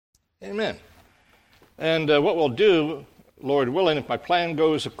Amen. And what we'll do, Lord willing, if my plan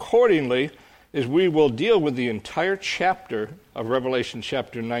goes accordingly, is we will deal with the entire chapter of Revelation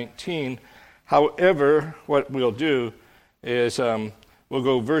chapter 19. However, what we'll do is we'll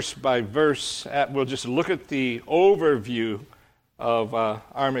go verse by verse. We'll just look at the overview of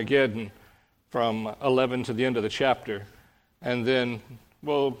Armageddon from 11 to the end of the chapter. And then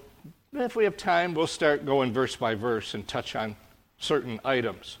if we have time, we'll start going verse by verse and touch on certain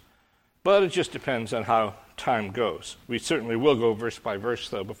items. But it just depends on how time goes. We certainly will go verse by verse,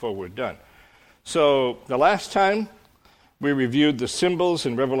 though, before we're done. So the last time we reviewed the symbols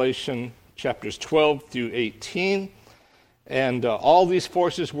in Revelation chapters 12 through 18, and all these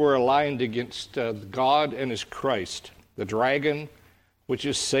forces were aligned against God and his Christ. The dragon, which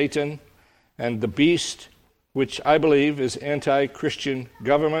is Satan, and the beast, which I believe is anti-Christian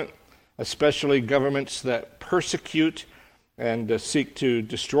government, especially governments that persecute and seek to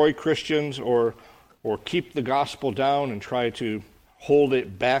destroy Christians or keep the gospel down and try to hold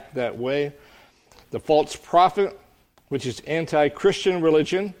it back that way. The false prophet, which is anti-Christian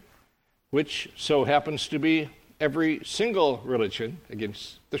religion, which so happens to be every single religion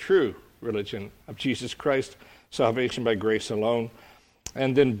against the true religion of Jesus Christ, salvation by grace alone.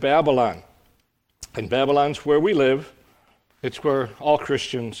 And then Babylon. And Babylon's where we live. It's where all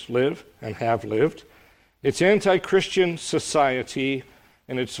Christians live and have lived. It's anti-Christian society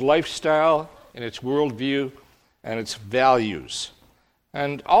in its lifestyle, in its worldview, and its values.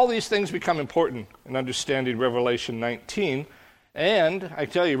 And all these things become important in understanding Revelation 19. And I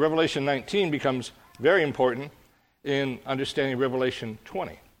tell you, Revelation 19 becomes very important in understanding Revelation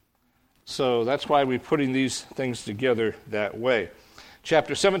 20. So that's why we're putting these things together that way.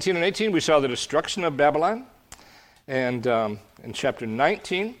 Chapter 17 and 18, we saw the destruction of Babylon. And in chapter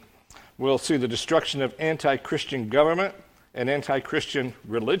 19, we'll see the destruction of anti-Christian government and anti-Christian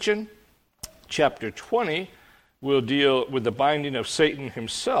religion. Chapter 20 will deal with the binding of Satan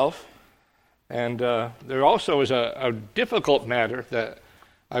himself. And there also is a difficult matter that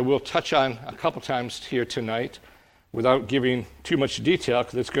I will touch on a couple times here tonight without giving too much detail,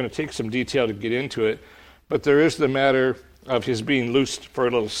 because it's going to take some detail to get into it. But there is the matter of his being loosed for a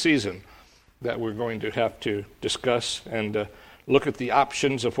little season that we're going to have to discuss and look at the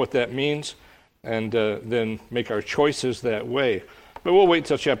options of what that means, and then make our choices that way. But we'll wait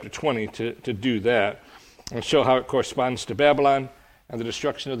till chapter 20 to do that and show how it corresponds to Babylon and the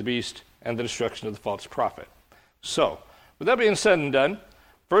destruction of the beast and the destruction of the false prophet. So, with that being said and done,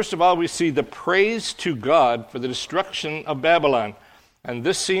 first of all, we see the praise to God for the destruction of Babylon. And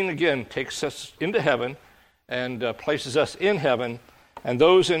this scene, again, takes us into heaven and places us in heaven, and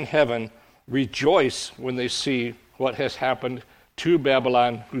those in heaven rejoice when they see what has happened to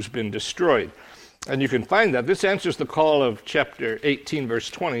Babylon, who's been destroyed. And you can find that. This answers the call of chapter 18, verse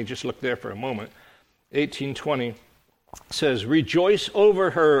 20. Just look there for a moment. 18:20 says, "Rejoice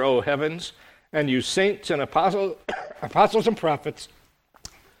over her, O heavens, and you saints and apostles and prophets,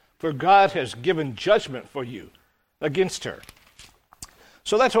 for God has given judgment for you against her."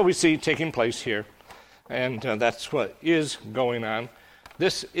 So that's what we see taking place here, and that's what is going on.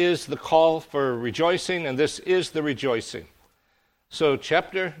 This is the call for rejoicing, and this is the rejoicing. So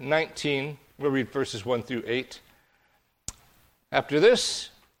chapter 19, we'll read verses 1 through 8. "After this,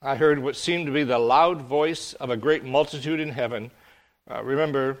 I heard what seemed to be the loud voice of a great multitude in heaven."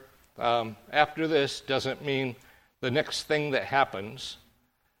 Remember, after this doesn't mean the next thing that happens.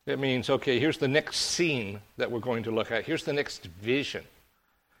 It means, okay, here's the next scene that we're going to look at. Here's the next vision.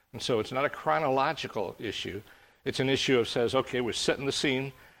 And so it's not a chronological issue. It's an issue of says, okay, we're setting the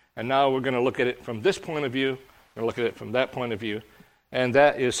scene, and now we're going to look at it from this point of view, we're going to look at it from that point of view, and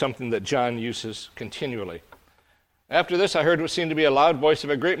that is something that John uses continually. "After this, I heard what seemed to be a loud voice of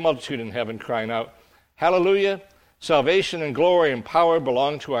a great multitude in heaven crying out, 'Hallelujah! Salvation and glory and power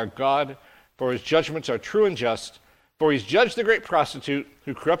belong to our God, for his judgments are true and just. For he's judged the great prostitute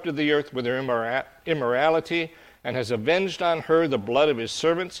who corrupted the earth with her immorality and has avenged on her the blood of his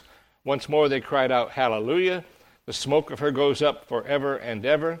servants.' Once more they cried out, 'Hallelujah! The smoke of her goes up forever and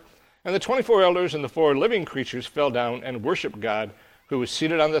ever.' And the 24 elders and the 4 living creatures fell down and worshiped God, who was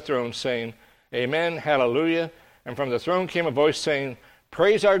seated on the throne, saying, 'Amen, hallelujah.' And from the throne came a voice saying,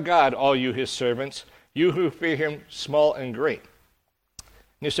 'Praise our God, all you his servants, you who fear him, small and great.'" And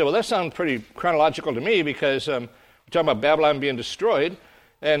you say, well, that sounds pretty chronological to me, because we're talking about Babylon being destroyed,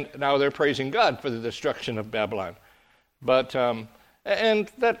 and now they're praising God for the destruction of Babylon. But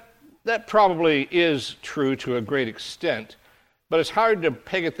and that probably is true to a great extent, but it's hard to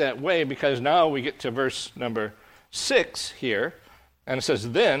peg it that way, because now we get to verse number 6 here, and it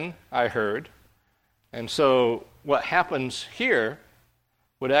says, "Then I heard." And so what happens here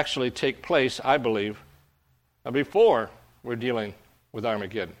would actually take place, I believe, before we're dealing with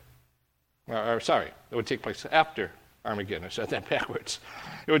Armageddon. It would take place after Armageddon. I said that backwards.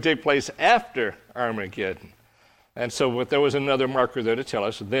 It would take place after Armageddon. And so there was another marker there to tell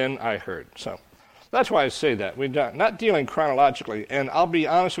us, then I heard. So that's why I say that. We're not dealing chronologically. And I'll be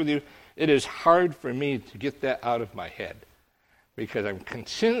honest with you, it is hard for me to get that out of my head because I'm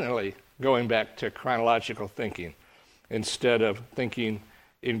continually going back to chronological thinking instead of thinking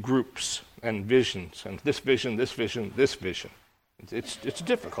in groups and visions, and this vision, this vision, this vision. It's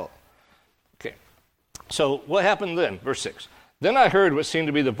difficult. Okay. So what happened then? Verse 6. Then I heard what seemed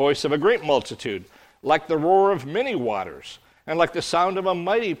to be the voice of a great multitude, like the roar of many waters, and like the sound of a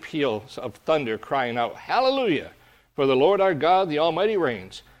mighty peal of thunder, crying out, Hallelujah! For the Lord our God, the Almighty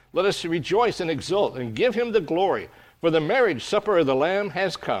reigns. Let us rejoice and exult and give him the glory, for the marriage supper of the Lamb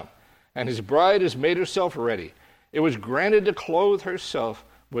has come, and his bride has made herself ready. It was granted to clothe herself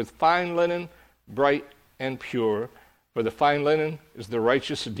with fine linen, bright and pure, for the fine linen is the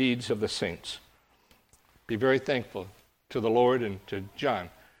righteous deeds of the saints. Be very thankful to the Lord and to John,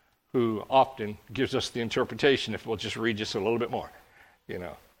 who often gives us the interpretation if we'll just read just a little bit more, and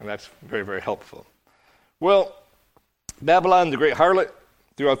that's very, very helpful. Well, Babylon, the great harlot,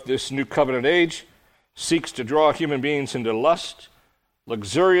 throughout this new covenant age, seeks to draw human beings into lust,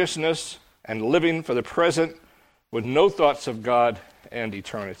 luxuriousness, and living for the present with no thoughts of God and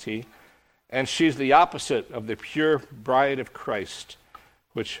eternity. And she's the opposite of the pure bride of Christ,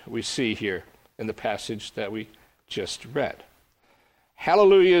 which we see here in the passage that we just read.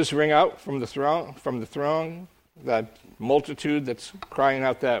 Hallelujahs ring out from the throng, that multitude that's crying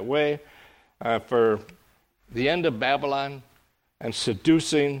out that way for the end of Babylon and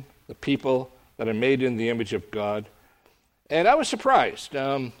seducing the people that are made in the image of God. And I was surprised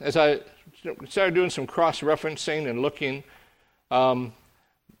as I started doing some cross-referencing and looking.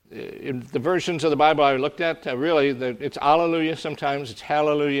 In the versions of the Bible I looked at, it's Alleluia sometimes, it's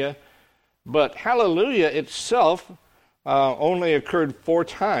Hallelujah. But Hallelujah itself only occurred 4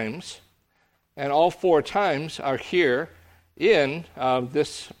 times, and all 4 times are here in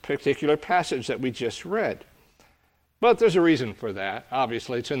this particular passage that we just read. But there's a reason for that.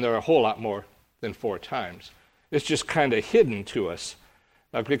 Obviously, it's in there a whole lot more than 4 times. It's just kind of hidden to us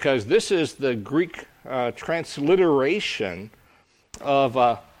because this is the Greek transliteration of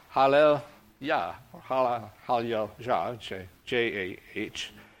Hallelujah, or Hallelujah,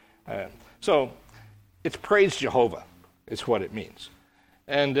 J-A-H. So it's praise Jehovah, is what it means.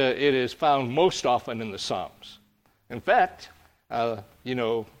 And it is found most often in the Psalms. In fact,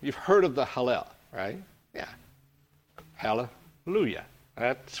 you've heard of the Hallel, right? Yeah. Hallelujah.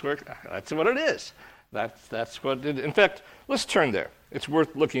 That's what it is. That's what it is. In fact, let's turn there. It's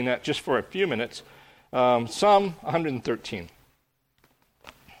worth looking at just for a few minutes. Psalm 113.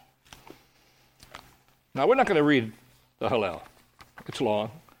 Now, we're not going to read the Hallel. It's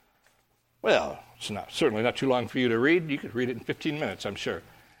long. Well, it's certainly not too long for you to read. You could read it in 15 minutes, I'm sure,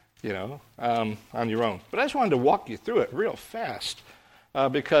 on your own. But I just wanted to walk you through it real fast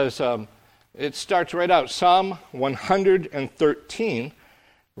because it starts right out. Psalm 113,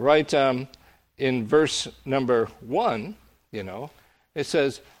 right in verse number 1, it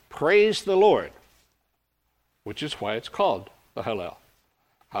says, praise the Lord, which is why it's called the Hallel.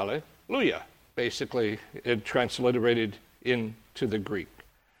 Hallelujah. Basically, it transliterated into the Greek.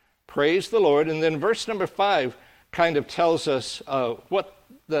 Praise the Lord. And then verse number 5 kind of tells us what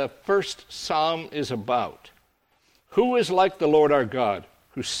the first psalm is about. Who is like the Lord our God,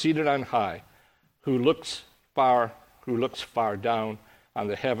 who's seated on high, who looks far down on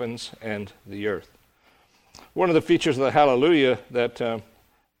the heavens and the earth. One of the features of the Hallelujah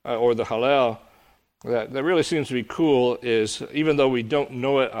or the Hallel that really seems to be cool is, even though we don't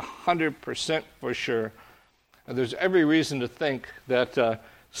know it 100% for sure, there's every reason to think that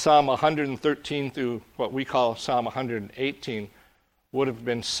Psalm 113 through what we call Psalm 118 would have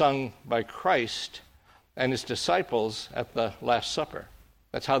been sung by Christ and his disciples at the Last Supper.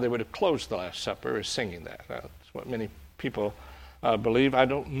 That's how they would have closed the Last Supper, is singing that. That's what many people believe. I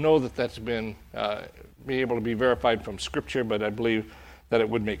don't know that that's been able to be verified from Scripture, but I believe that it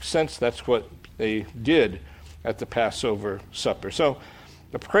would make sense. That's what they did at the Passover supper. So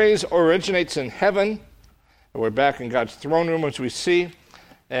the praise originates in heaven. We're back in God's throne room, as we see,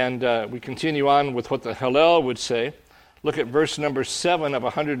 and we continue on with what the Hallel would say. Look at verse number 7 of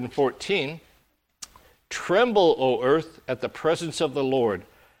 114. Tremble, O earth, at the presence of the Lord,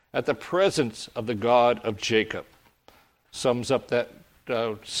 at the presence of the God of Jacob. Sums up that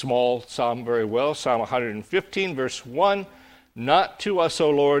small psalm very well. Psalm 115, verse 1. Not to us, O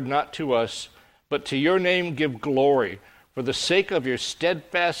Lord, not to us, but to your name give glory, for the sake of your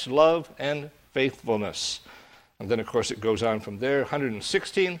steadfast love and faithfulness. And then, of course, it goes on from there.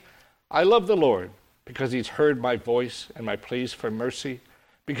 116, I love the Lord because he's heard my voice and my pleas for mercy,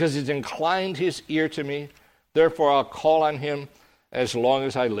 because he's inclined his ear to me. Therefore, I'll call on him as long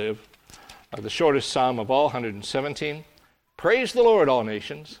as I live. The shortest psalm of all, 117. Praise the Lord, all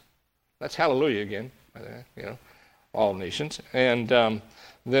nations. That's hallelujah again, all nations. And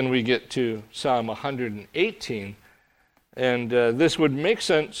then we get to Psalm 118. And this would make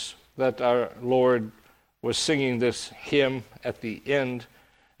sense that our Lord was singing this hymn at the end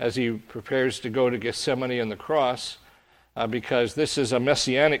as he prepares to go to Gethsemane and the cross, because this is a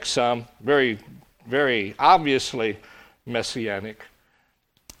messianic psalm, very, very obviously messianic.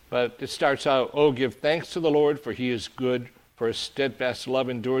 But it starts out, oh, give thanks to the Lord, for he is good, for his steadfast love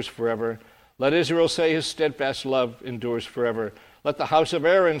endures forever. Let Israel say his steadfast love endures forever. Let the house of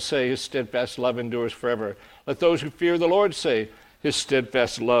Aaron say his steadfast love endures forever. Let those who fear the Lord say his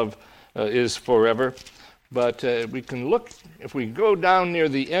steadfast love is forever. But we can look, if we go down near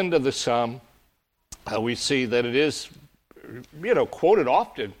the end of the psalm, we see that it is, quoted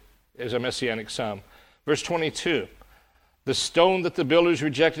often as a messianic psalm. Verse 22, the stone that the builders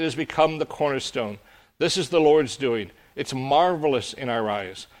rejected has become the cornerstone. This is the Lord's doing. It's marvelous in our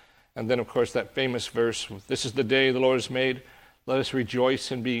eyes. And then, of course, that famous verse, this is the day the Lord has made. Let us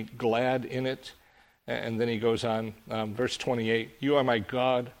rejoice and be glad in it. And then he goes on, verse 28, you are my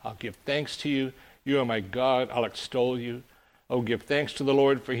God, I'll give thanks to you. You are my God, I'll extol you. Oh, give thanks to the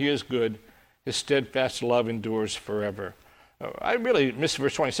Lord, for he is good. His steadfast love endures forever. I really missed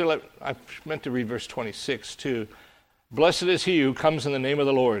verse 26. I meant to read verse 26 too. Blessed is he who comes in the name of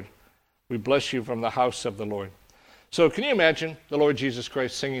the Lord. We bless you from the house of the Lord. So can you imagine the Lord Jesus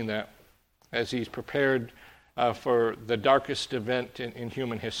Christ singing that as he's prepared for the darkest event in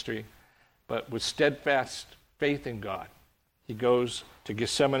human history, but with steadfast faith in God? He goes to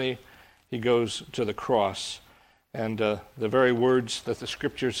Gethsemane. He goes to the cross, and the very words that the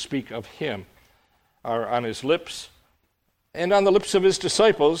Scriptures speak of him are on his lips and on the lips of his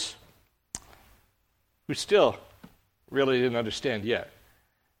disciples, who still really didn't understand yet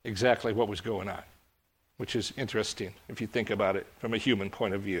exactly what was going on, which is interesting if you think about it from a human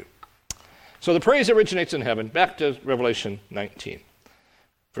point of view. So the praise originates in heaven. Back to Revelation 19,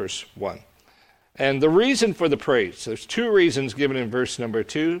 verse 1. And the reason for the praise, there's two reasons given in verse number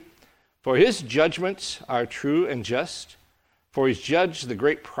 2. For his judgments are true and just, for he's judged the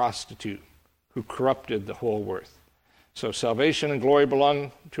great prostitute who corrupted the whole earth. So salvation and glory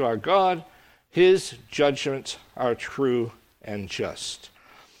belong to our God. His judgments are true and just.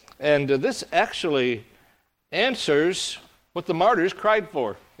 And this actually answers what the martyrs cried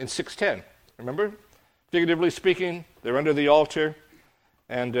for in 610. Remember? Figuratively speaking, they're under the altar,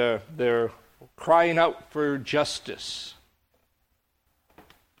 and they're crying out for justice.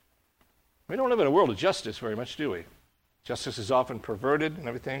 We don't live in a world of justice very much, do we? Justice is often perverted and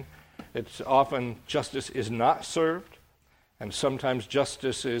everything. It's often justice is not served, and sometimes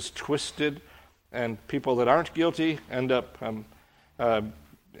justice is twisted, and people that aren't guilty end up,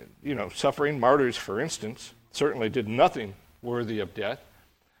 suffering. Martyrs, for instance, certainly did nothing worthy of death.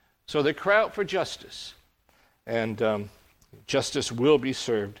 So they cry out for justice, and justice will be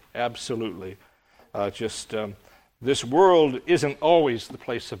served, absolutely. This world isn't always the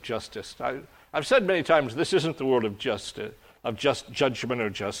place of justice. I've said many times, this isn't the world of justice, of just judgment or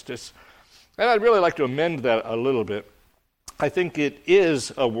justice. And I'd really like to amend that a little bit. I think it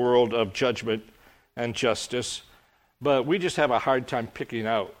is a world of judgment and justice, but we just have a hard time picking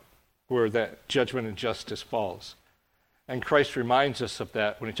out where that judgment and justice falls. And Christ reminds us of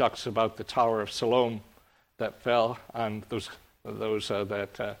that when he talks about the Tower of Siloam that fell on those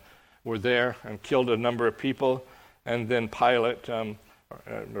that were there and killed a number of people. And then Pilate, or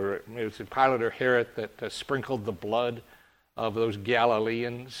maybe it's Pilate or Herod, that sprinkled the blood of those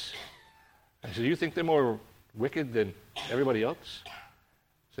Galileans. I said, you think they're more wicked than everybody else?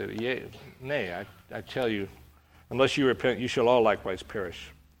 I said, yea, nay, I tell you, unless you repent, you shall all likewise perish.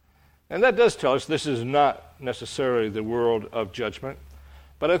 And that does tell us this is not necessarily the world of judgment.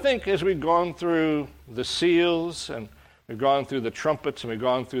 But I think as we've gone through the seals, and we've gone through the trumpets, and we've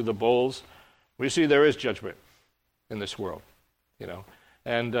gone through the bowls, we see there is judgment in this world,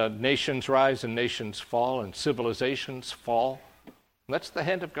 and nations rise and nations fall and civilizations fall. And that's the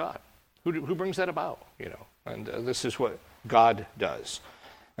hand of God. Who brings that about, and this is what God does.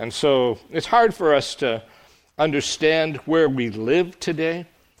 And so it's hard for us to understand where we live today.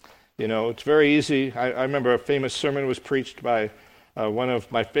 It's very easy. I remember a famous sermon was preached by one of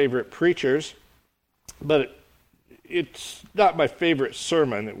my favorite preachers, but it's not my favorite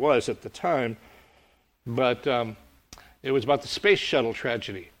sermon. It was at the time, but It was about the space shuttle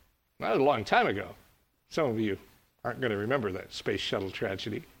tragedy. That was a long time ago. Some of you aren't going to remember that space shuttle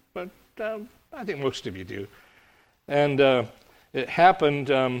tragedy, but I think most of you do. And it happened,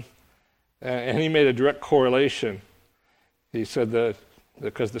 and he made a direct correlation. He said that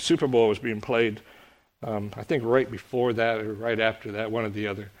because the Super Bowl was being played, I think right before that or right after that, one or the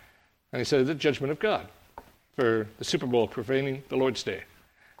other. And he said, the judgment of God for the Super Bowl profaning the Lord's Day.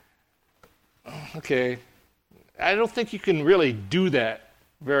 Okay, I don't think you can really do that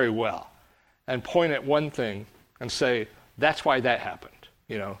very well and point at one thing and say, that's why that happened.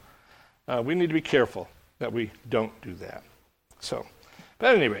 We need to be careful that we don't do that. So,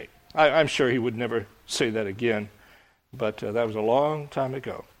 but at any rate, I'm sure he would never say that again, but that was a long time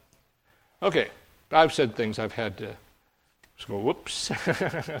ago. Okay, I've said things I've had to go, whoops,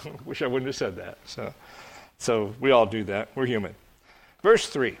 wish I wouldn't have said that. So we all do that. We're human. Verse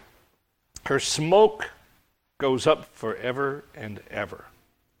 3, her smoke goes up forever and ever.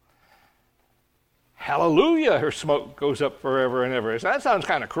 Hallelujah, her smoke goes up forever and ever. That sounds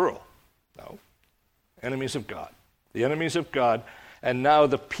kind of cruel. No. Enemies of God. The enemies of God, and now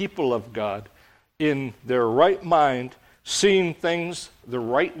the people of God, in their right mind, seeing things the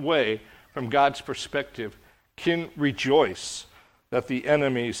right way from God's perspective, can rejoice that the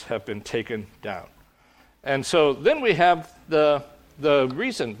enemies have been taken down. And so then we have the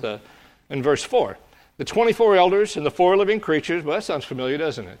reason in verse 4. The 24 elders and the 4 living creatures, well, that sounds familiar,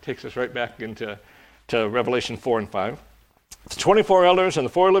 doesn't it? It takes us right back into Revelation 4 and 5. The 24 elders and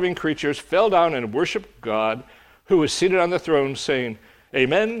the 4 living creatures fell down and worshiped God, who was seated on the throne, saying,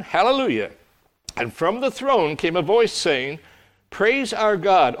 Amen, hallelujah. And from the throne came a voice saying, Praise our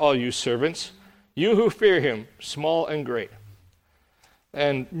God, all you servants, you who fear him, small and great.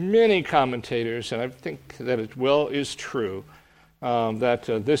 And many commentators, and I think that it well is true, that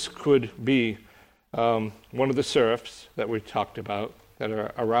this could be one of the seraphs that we talked about that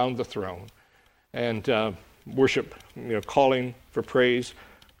are around the throne. And worship, calling for praise,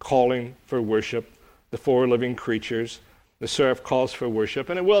 calling for worship, the 4 living creatures, the seraph calls for worship.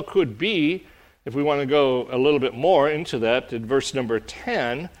 And it well could be, if we want to go a little bit more into that, in verse number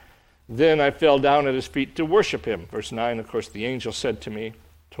 10, then I fell down at his feet to worship him. Verse 9, of course, the angel said to me,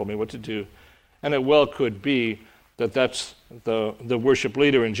 told me what to do. And it well could be that that's the worship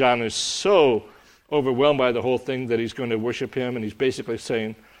leader, and John is so overwhelmed by the whole thing that he's going to worship him, and he's basically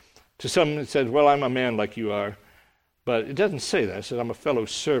saying, to some it said, well, I'm a man like you are. But it doesn't say that. It says, I'm a fellow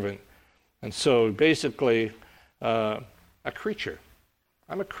servant. And so basically, a creature.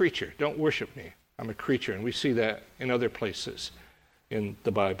 I'm a creature. Don't worship me. I'm a creature. And we see that in other places in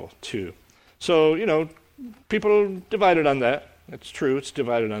the Bible too. So, people are divided on that. It's true, it's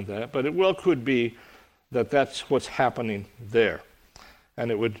divided on that. But it well could be that that's what's happening there.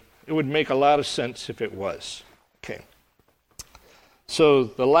 And it would make a lot of sense if it was. Okay. So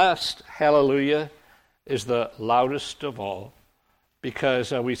the last hallelujah is the loudest of all,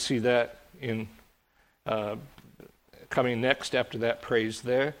 because we see that in coming next after that praise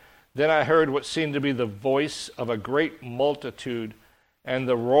there. Then I heard what seemed to be the voice of a great multitude, and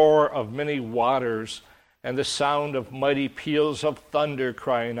the roar of many waters, and the sound of mighty peals of thunder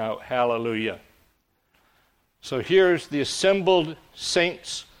crying out, Hallelujah. So here's the assembled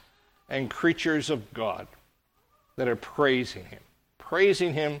saints and creatures of God that are praising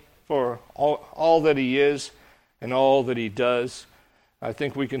him for all that he is and all that he does. I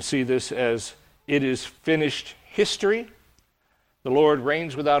think we can see this as it is finished history. The Lord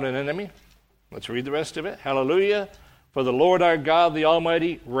reigns without an enemy. Let's read the rest of it. Hallelujah. For the Lord our God, the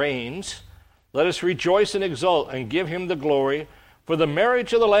Almighty, reigns. Let us rejoice and exult and give him the glory. For the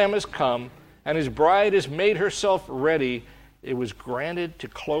marriage of the Lamb is come, and his bride has made herself ready. It was granted to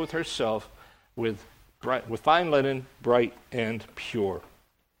clothe herself with fine linen, bright and pure.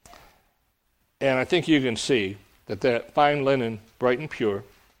 And I think you can see that fine linen, bright and pure,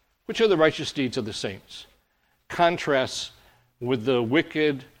 which are the righteous deeds of the saints, contrasts with the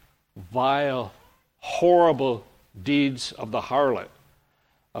wicked, vile, horrible deeds of the harlot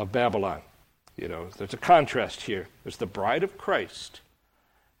of Babylon. There's a contrast here. There's the bride of Christ,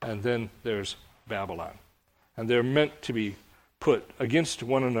 and then there's Babylon. And they're meant to be put against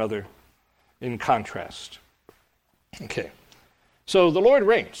one another in contrast. Okay. So the Lord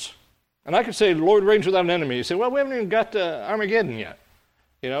reigns. And I could say the Lord reigns without an enemy. You say, well, we haven't even got to Armageddon yet.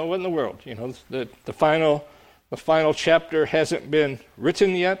 What in the world? The final chapter hasn't been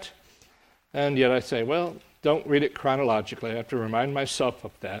written yet. And yet I say, well, don't read it chronologically. I have to remind myself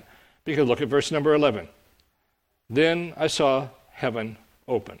of that. Because look at verse number 11. Then I saw heaven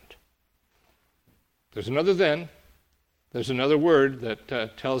opened. There's another then. There's another word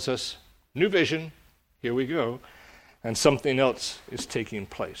that tells us new vision. Here we go. and something else is taking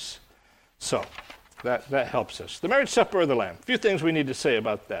place. So that helps us. The marriage supper of the Lamb. A few things we need to say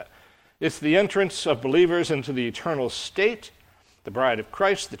about that. It's the entrance of believers into the eternal state, the bride of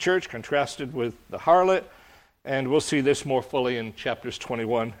Christ, the church, contrasted with the harlot, and we'll see this more fully in chapters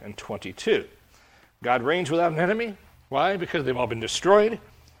 21 and 22. God reigns without an enemy. Why? Because they've all been destroyed,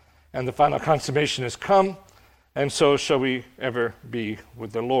 and the final consummation has come, and so shall we ever be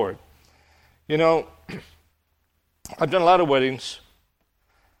with the Lord. You know, I've done a lot of weddings,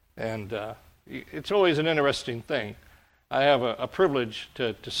 and it's always an interesting thing. I have a privilege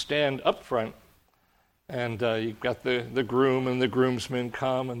to stand up front, and you've got the groom and the groomsmen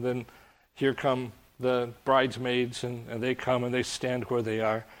come, and then here come the bridesmaids, and they come and they stand where they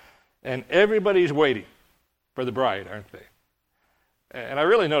are, and everybody's waiting for the bride, aren't they? And I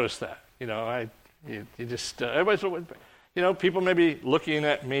really noticed that. You know, everybody's, you know, people may be looking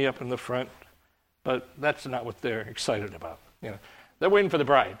at me up in the front, but that's not what they're excited about. You know, they're waiting for the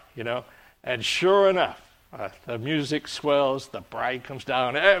bride. You know, and sure enough, the music swells, the bride comes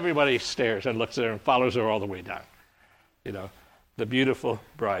down, everybody stares and looks at her and follows her all the way down. You know, the beautiful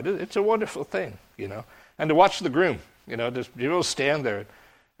bride. It's a wonderful thing, you know. And to watch the groom, you know, just you'll stand there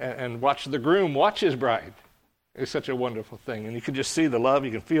and watch the groom watch his bride. It's such a wonderful thing. And you can just see the love,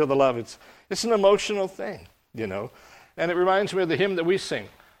 you can feel the love. It's an emotional thing, you know. And it reminds me of the hymn that we sing.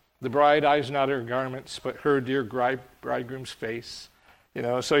 The bride eyes not her garments, but her dear bridegroom's face. You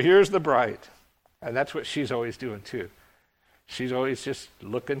know, so here's the bride. And that's what she's always doing too. She's always just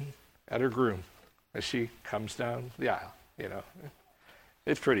looking at her groom as she comes down the aisle, you know.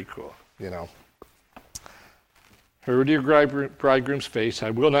 It's pretty cool, you know. Her dear bridegroom's face, I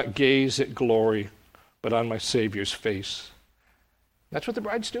will not gaze at glory, but on my Savior's face. That's what the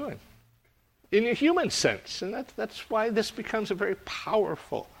bride's doing, in a human sense. And that's why this becomes a very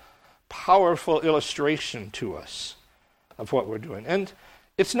powerful illustration to us of what we're doing. And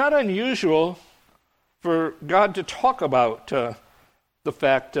it's not unusual for God to talk about the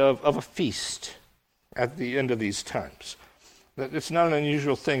fact of a feast at the end of these times. It's not an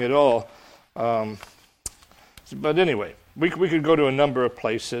unusual thing at all. But anyway, we could go to a number of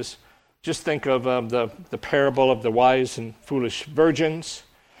places. Just think of the parable of the wise and foolish virgins.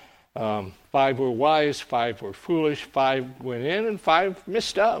 5 were wise, 5 were foolish, 5 went in, and 5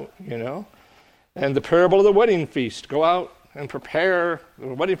 missed out, you know. And the parable of the wedding feast. Go out and prepare. The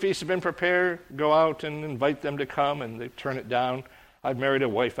wedding feast has been prepared. Go out and invite them to come, and they turn it down. I've married a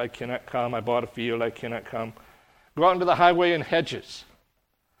wife, I cannot come. I bought a field, I cannot come. Go out into the highway and hedges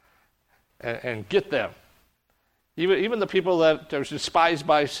and get them. Even the people that are despised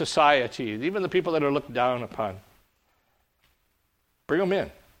by society, even the people that are looked down upon. Bring them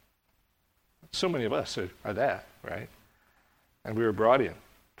in. So many of us are that, right? And we were brought in.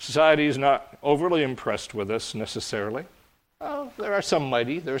 Society is not overly impressed with us necessarily. Well, there are some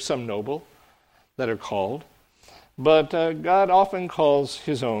mighty, there are some noble that are called. But God often calls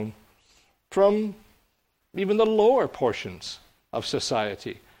his own from even the lower portions of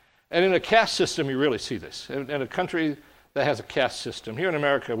society. And in a caste system, you really see this. In a country that has a caste system. Here in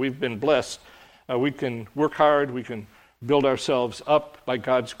America, we've been blessed. We can work hard. We can build ourselves up by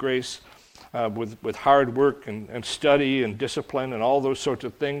God's grace with hard work and study and discipline and all those sorts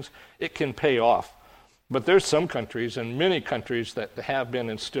of things. It can pay off. But there's some countries, and many countries that have been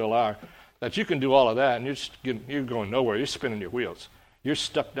and still are, that you can do all of that, and you're going nowhere. You're spinning your wheels. You're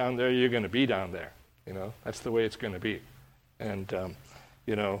stuck down there. You're going to be down there. You know, that's the way it's going to be. And,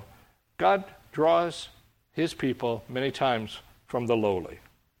 you know, God draws his people many times from the lowly.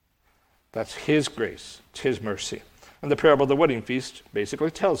 That's his grace. It's his mercy. And the parable of the wedding feast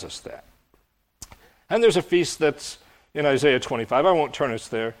basically tells us that. And there's a feast that's in Isaiah 25. I won't turn us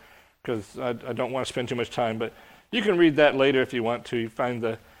there because I don't want to spend too much time, but you can read that later if you want to. You find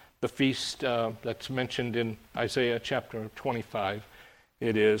the feast that's mentioned in Isaiah chapter 25.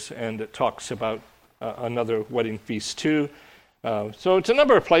 It is, and it talks about another wedding feast too. So it's a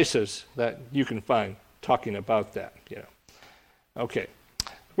number of places that you can find talking about that. You know. Okay.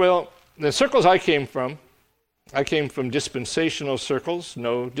 Well, the circles I came from dispensational circles,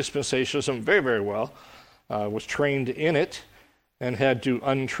 know dispensationalism very, very well. Was trained in it and had to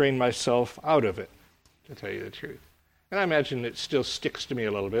untrain myself out of it, to tell you the truth. And I imagine it still sticks to me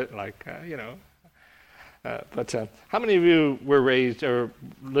a little bit, like, you know. But how many of you were raised or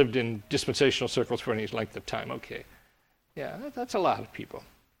lived in dispensational circles for any length of time? Okay. Yeah, that's a lot of people.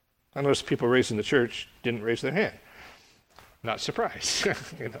 I noticed people raised in the church didn't raise their hand. Not surprised,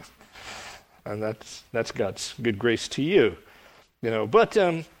 you know. And that's God's good grace to you, you know. But,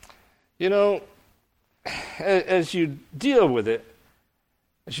 you know, as you deal with it,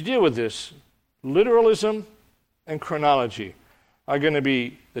 as you deal with this, literalism and chronology are going to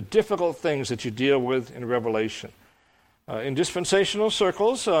be the difficult things that you deal with in Revelation. In dispensational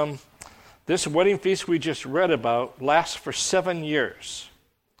circles, this wedding feast we just read about lasts for 7 years.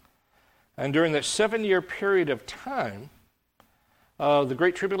 And during that 7-year period of time, the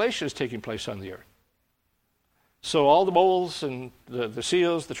Great Tribulation is taking place on the earth. So all the bowls and the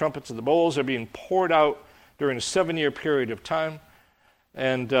seals, the trumpets and the bowls are being poured out during a 7-year period of time.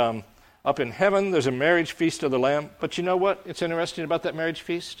 And up in heaven, there's a marriage feast of the Lamb. But you know what? It's interesting about that marriage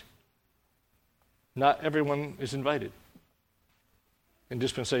feast. Not everyone is invited. In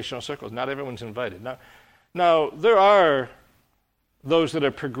dispensational circles, not everyone's invited. Now there are those that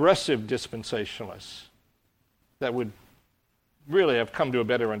are progressive dispensationalists that would really have come to a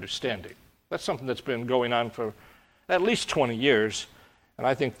better understanding. That's something that's been going on for at least 20 years, and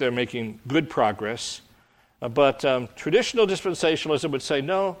I think they're making good progress. But traditional dispensationalism would say,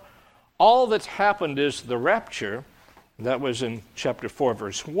 no, all that's happened is the rapture. That was in chapter 4,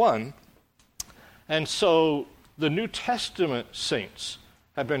 verse 1. And so the New Testament saints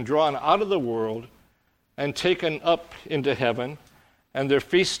have been drawn out of the world and taken up into heaven, and they're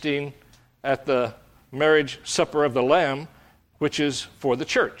feasting at the marriage supper of the Lamb, which is for the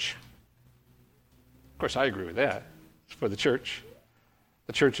church. Of course, I agree with that. It's for the church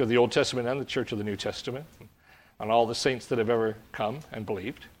of the Old Testament and the church of the New Testament, and all the saints that have ever come and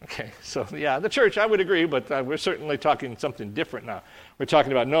believed. Okay, so yeah, the church, I would agree, but we're certainly talking something different now. We're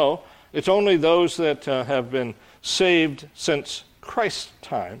talking about, no, it's only those that have been saved since Christ's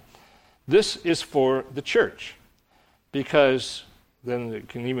time. This is for the church, because then it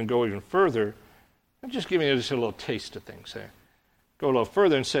can even go even further. I'm just giving you just a little taste of things there. Go a little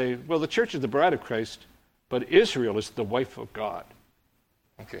further and say, well, the church is the bride of Christ, but Israel is the wife of God.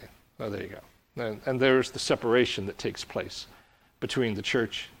 Okay, well, there you go. And there's the separation that takes place between the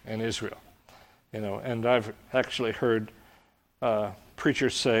church and Israel. And I've actually heard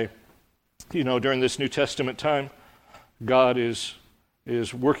preachers say, during this New Testament time, God is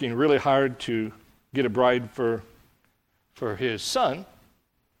working really hard to get a bride for his son,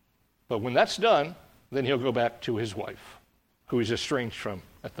 but when that's done, then he'll go back to his wife, who he's estranged from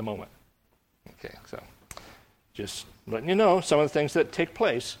at the moment. Okay, so just letting you know some of the things that take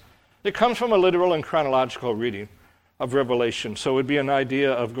place. It comes from a literal and chronological reading of Revelation, so it would be an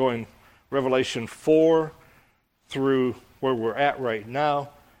idea of going Revelation 4 through where we're at right now,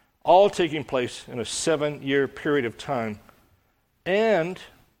 all taking place in a 7-year period of time. And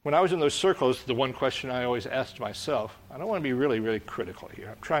when I was in those circles, the one question I always asked myself, I don't want to be really, really critical here.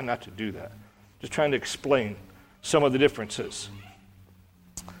 I'm trying not to do that. Just trying to explain some of the differences.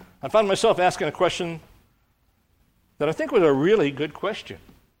 I found myself asking a question that I think was a really good question,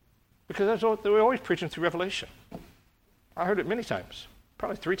 because they were always preaching through Revelation. I heard it many times,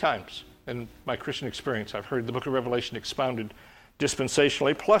 probably 3 times in my Christian experience. I've heard the book of Revelation expounded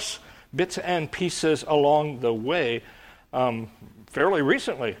dispensationally, plus bits and pieces along the way. Fairly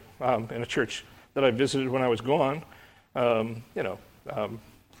recently, in a church that I visited when I was gone, and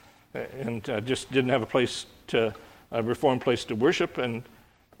just didn't have a reformed place to worship, and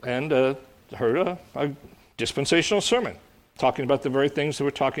heard a dispensational sermon talking about the very things that we're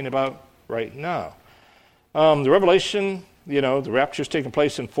talking about right now. The Revelation, the rapture is taking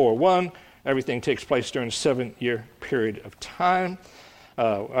place in 4:1. Everything takes place during a 7-year period of time.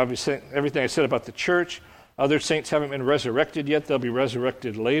 Obviously, everything I said about the church. Other saints haven't been resurrected yet. They'll be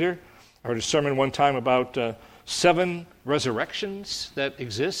resurrected later. I heard a sermon one time about 7 resurrections that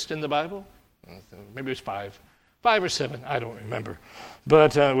exist in the Bible. Maybe it was 5 or 7, I don't remember.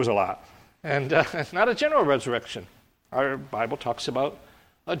 But it was a lot. And it's not a general resurrection. Our Bible talks about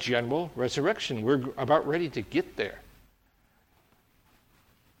a general resurrection. We're about ready to get there.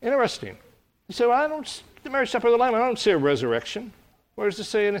 Interesting. You say, well, the marriage supper of the Lamb, I don't see a resurrection. Where does it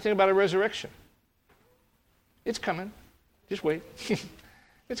say anything about a resurrection? It's coming. Just wait.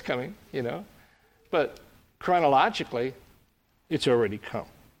 It's coming, But chronologically, it's already come.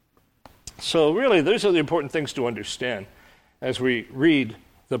 So really, those are the important things to understand as we read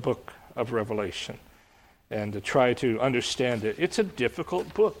the book of Revelation and to try to understand it. It's a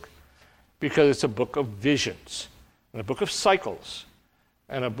difficult book because it's a book of visions and a book of cycles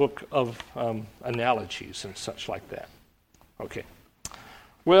and a book of analogies and such like that. Okay.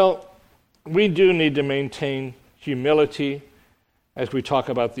 Well, we do need to maintain humility as we talk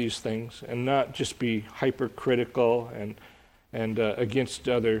about these things and not just be hypercritical and against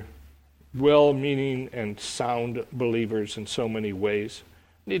other well-meaning and sound believers in so many ways.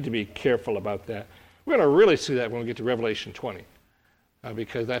 We need to be careful about that. We're going to really see that when we get to Revelation 20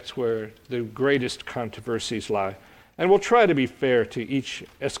 because that's where the greatest controversies lie. And we'll try to be fair to each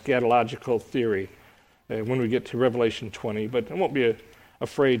eschatological theory when we get to Revelation 20, but I won't be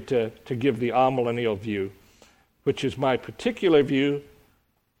afraid to give the amillennial view, which is my particular view,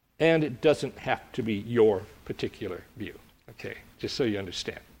 and it doesn't have to be your particular view. Okay, just so you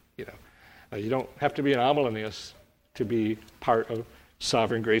understand. You don't have to be an amillennialist to be part of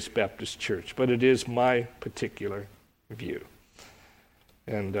Sovereign Grace Baptist Church, but it is my particular view.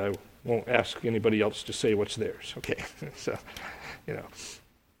 And I won't ask anybody else to say what's theirs. Okay, so,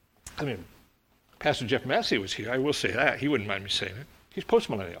 Pastor Jeff Massey was here. I will say that. He wouldn't mind me saying it. He's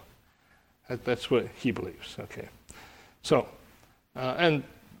postmillennial. That's what he believes. Okay, so, and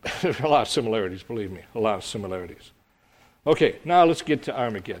there's a lot of similarities, believe me, a lot of similarities. Okay, now let's get to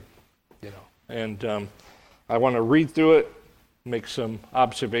Armageddon, and I want to read through it, make some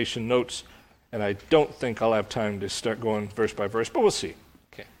observation notes, and I don't think I'll have time to start going verse by verse, but we'll see.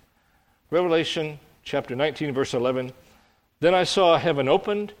 Okay, Revelation chapter 19, verse 11. Then I saw heaven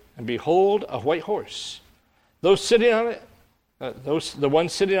opened, and behold, a white horse. Those sitting on it, the one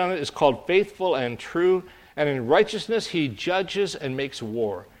sitting on it is called Faithful and True, and in righteousness he judges and makes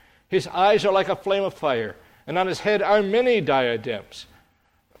war. His eyes are like a flame of fire, and on his head are many diadems.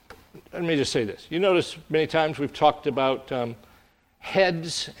 Let me just say this. You notice many times we've talked about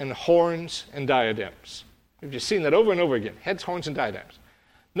heads and horns and diadems. We've just seen that over and over again. Heads, horns, and diadems.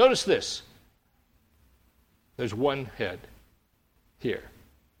 Notice this. There's one head here.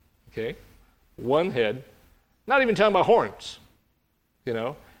 Okay? One head. Not even talking about horns.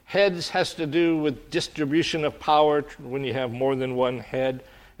 Heads has to do with distribution of power when you have more than one head.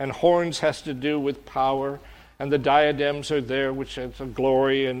 And horns has to do with power. And the diadems are there, which is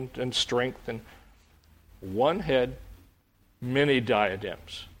glory and strength. And one head, many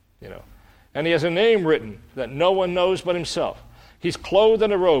diadems, And he has a name written that no one knows but himself. He's clothed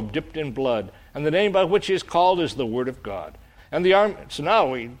in a robe dipped in blood, and the name by which he is called is the Word of God. And so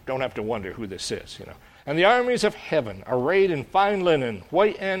now we don't have to wonder who this is, And the armies of heaven, arrayed in fine linen,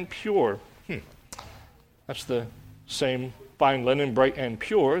 white and pure. That's the same fine linen, bright and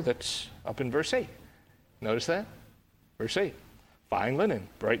pure, that's up in verse 8. Notice that? Verse 8. Fine linen,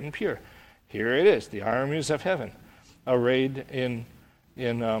 bright and pure. Here it is, the armies of heaven, arrayed in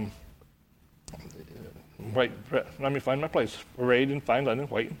white. Let me find my place. Arrayed in fine linen,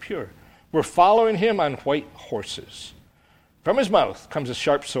 white and pure. We're following him on white horses. From his mouth comes a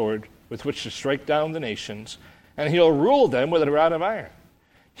sharp sword with which to strike down the nations, and he'll rule them with a rod of iron.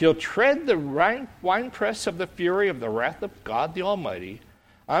 He'll tread the winepress of the fury of the wrath of God the Almighty.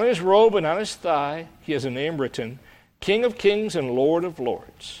 On his robe and on his thigh, he has a name written, King of Kings and Lord of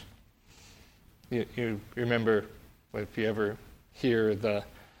Lords. You remember, if you ever hear the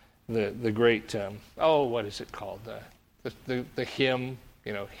great, what is it called? The hymn,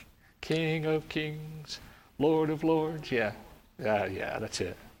 King of Kings, Lord of Lords. Yeah, that's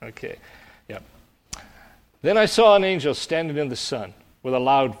it. Okay, yep. Then I saw an angel standing in the sun with a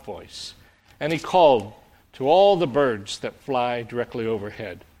loud voice, and he called to all the birds that fly directly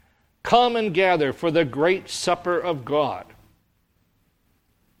overhead, come and gather for the great supper of God.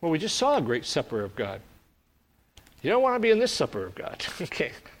 Well, we just saw a great supper of God. You don't want to be in this supper of God.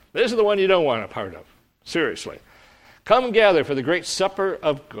 Okay, this is the one you don't want a part of. Seriously. Come and gather for the great supper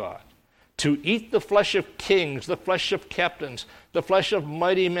of God, to eat the flesh of kings, the flesh of captains, the flesh of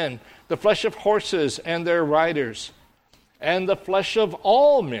mighty men, the flesh of horses and their riders, and the flesh of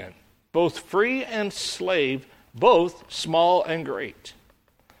all men, both free and slave, both small and great.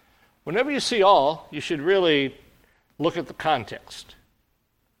 Whenever you see all, you should really look at the context.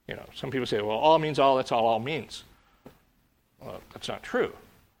 Some people say, well, all means all, that's all means. Well, that's not true.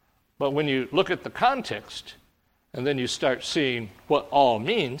 But when you look at the context, and then you start seeing what all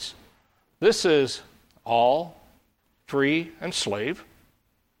means, this is all, free and slave.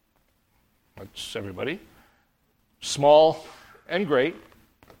 That's everybody. Small and great.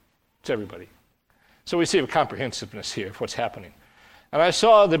 It's everybody. So we see a comprehensiveness here of what's happening. And I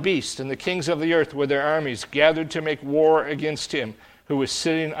saw the beast and the kings of the earth with their armies gathered to make war against him who was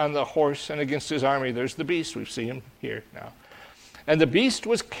sitting on the horse and against his army. There's the beast. We see him here now. And the beast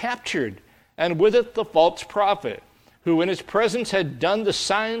was captured, and with it the false prophet, who in his presence had done the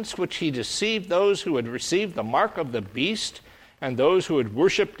signs which he deceived those who had received the mark of the beast and those who had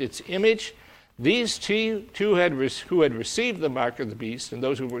worshipped its image. These two who had received the mark of the beast and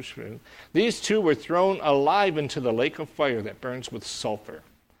those who worshipped it, these two were thrown alive into the lake of fire that burns with sulfur.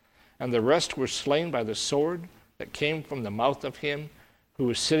 And the rest were slain by the sword that came from the mouth of him who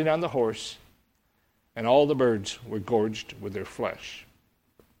was sitting on the horse, and all the birds were gorged with their flesh.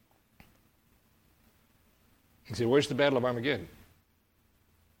 You say, where's the Battle of Armageddon?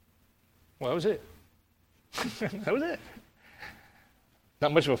 Well, that was it. That was it.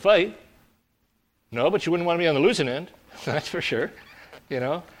 Not much of a fight. No, but you wouldn't want to be on the losing end. That's for sure.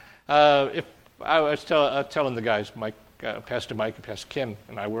 If I was telling the guys, Pastor Mike and Pastor Ken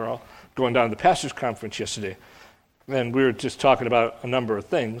and I were all going down to the pastors' conference yesterday, and we were just talking about a number of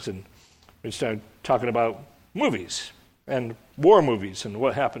things, and we started talking about movies and war movies and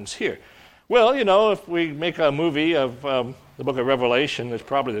what happens here. Well, if we make a movie of the book of Revelation, there's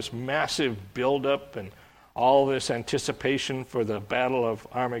probably this massive buildup and all this anticipation for the battle of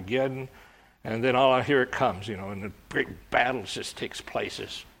Armageddon, and then here it comes, and the great battle just takes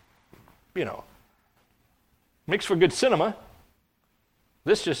place. Makes for good cinema.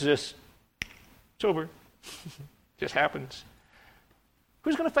 This just it's over. Just happens.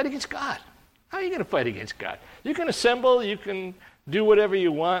 Who's going to fight against God? How are you going to fight against God? You can assemble, you can do whatever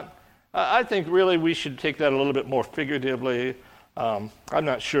you want. I think really we should take that a little bit more figuratively. I'm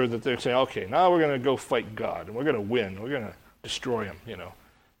not sure that they're saying, okay, now we're going to go fight God, and we're going to win. We're going to destroy him,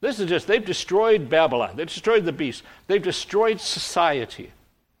 This is just, they've destroyed Babylon. They've destroyed the beast. They've destroyed society.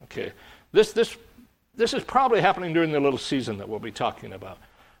 Okay, this is probably happening during the little season that we'll be talking about.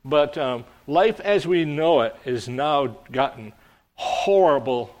 But life as we know it is now gotten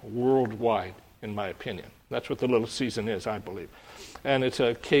horrible worldwide, in my opinion. That's what the little season is, I believe. And it's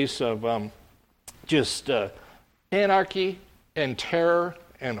a case of just anarchy and terror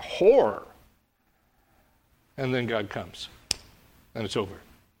and horror. And then God comes, and it's over.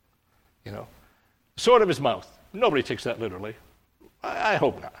 Sword of his mouth. Nobody takes that literally. I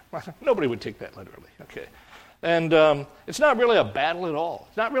hope not. Nobody would take that literally. Okay. And it's not really a battle at all.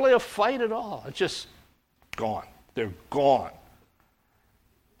 It's not really a fight at all. It's just gone. They're gone.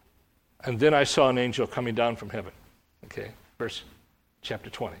 And then I saw an angel coming down from heaven. Okay, chapter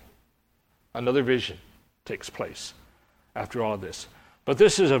 20. Another vision takes place after all this. But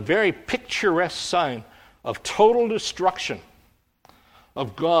this is a very picturesque sign of total destruction,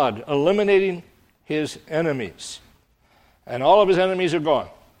 of God eliminating his enemies. And all of his enemies are gone.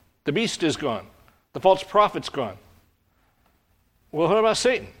 The beast is gone. The false prophet's gone. Well, what about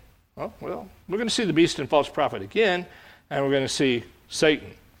Satan? Well, we're going to see the beast and false prophet again, and we're going to see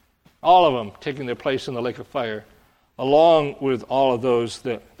Satan. All of them taking their place in the lake of fire, along with all of those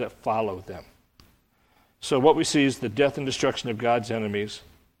that follow them. So what we see is the death and destruction of God's enemies.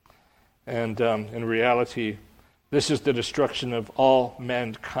 And in reality, this is the destruction of all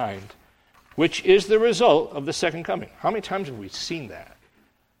mankind, which is the result of the second coming. How many times have we seen that?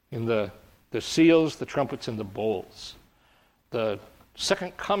 In the seals, the trumpets, and the bowls. The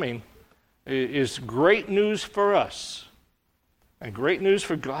second coming is great news for us and great news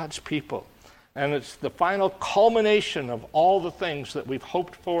for God's people. And it's the final culmination of all the things that we've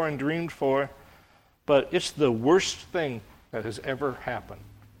hoped for and dreamed for, but it's the worst thing that has ever happened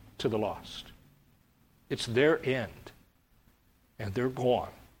to the lost. It's their end, and they're gone.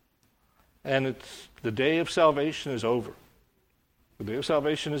 And it's the day of salvation is over. The day of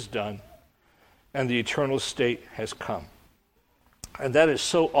salvation is done, and the eternal state has come. And that is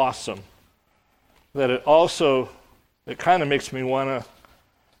so awesome that it kind of makes me want to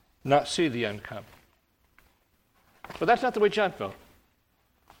not see the end come. But that's not the way John felt.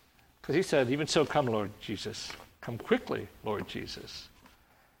 Because he said, even so, come, Lord Jesus. Come quickly, Lord Jesus.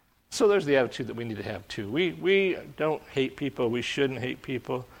 So there's the attitude that we need to have too. We don't hate people. We shouldn't hate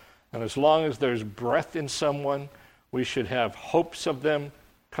people. And as long as there's breath in someone, we should have hopes of them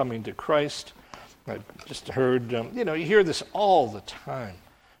coming to Christ. I just heard, you hear this all the time.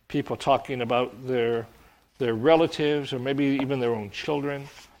 People talking about their relatives or maybe even their own children,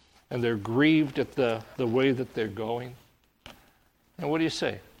 and they're grieved at the way that they're going. And what do you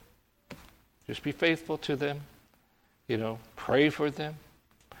say? Just be faithful to them. Pray for them.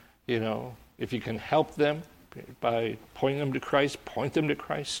 If you can help them by pointing them to Christ, point them to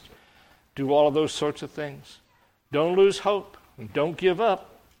Christ. Do all of those sorts of things. Don't lose hope and don't give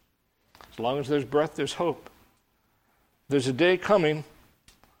up. As long as there's breath, there's hope. There's a day coming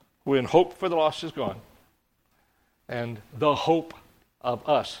when hope for the lost is gone and the hope of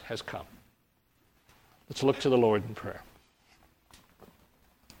us has come. Let's look to the Lord in prayer.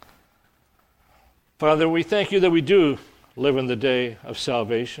 Father, we thank you that we do live in the day of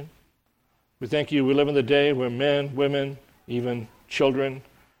salvation. We thank you we live in the day where men, women, even children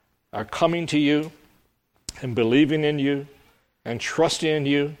are coming to you and believing in you and trusting in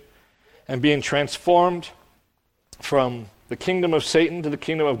you and being transformed from the kingdom of Satan to the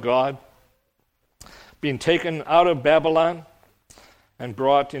kingdom of God, being taken out of Babylon and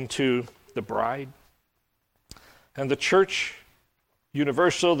brought into the bride. And the church,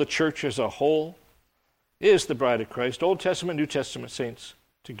 universal, the church as a whole, is the bride of Christ, Old Testament, New Testament saints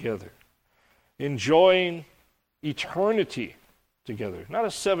together, enjoying eternity together. Not a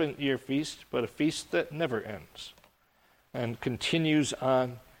 7-year feast, but a feast that never ends and continues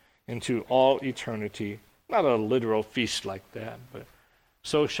on into all eternity. Not a literal feast like that, but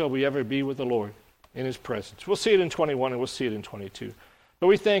so shall we ever be with the Lord in his presence. We'll see it in 21 and we'll see it in 22. But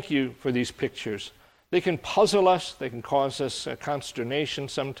we thank you for these pictures. They can puzzle us. They can cause us consternation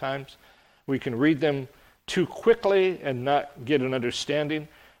sometimes. We can read them too quickly and not get an understanding.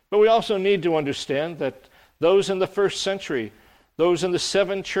 But we also need to understand that those in the first century, those in the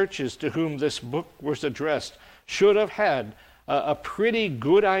 7 churches to whom this book was addressed, should have had a pretty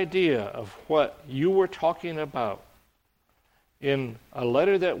good idea of what you were talking about in a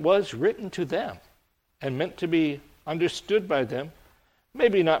letter that was written to them and meant to be understood by them.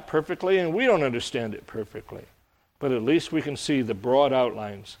 Maybe not perfectly, and we don't understand it perfectly, but at least we can see the broad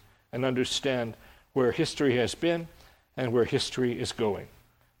outlines and understand where history has been and where history is going.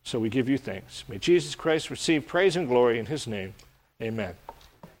 So we give you thanks. May Jesus Christ receive praise and glory in his name. Amen.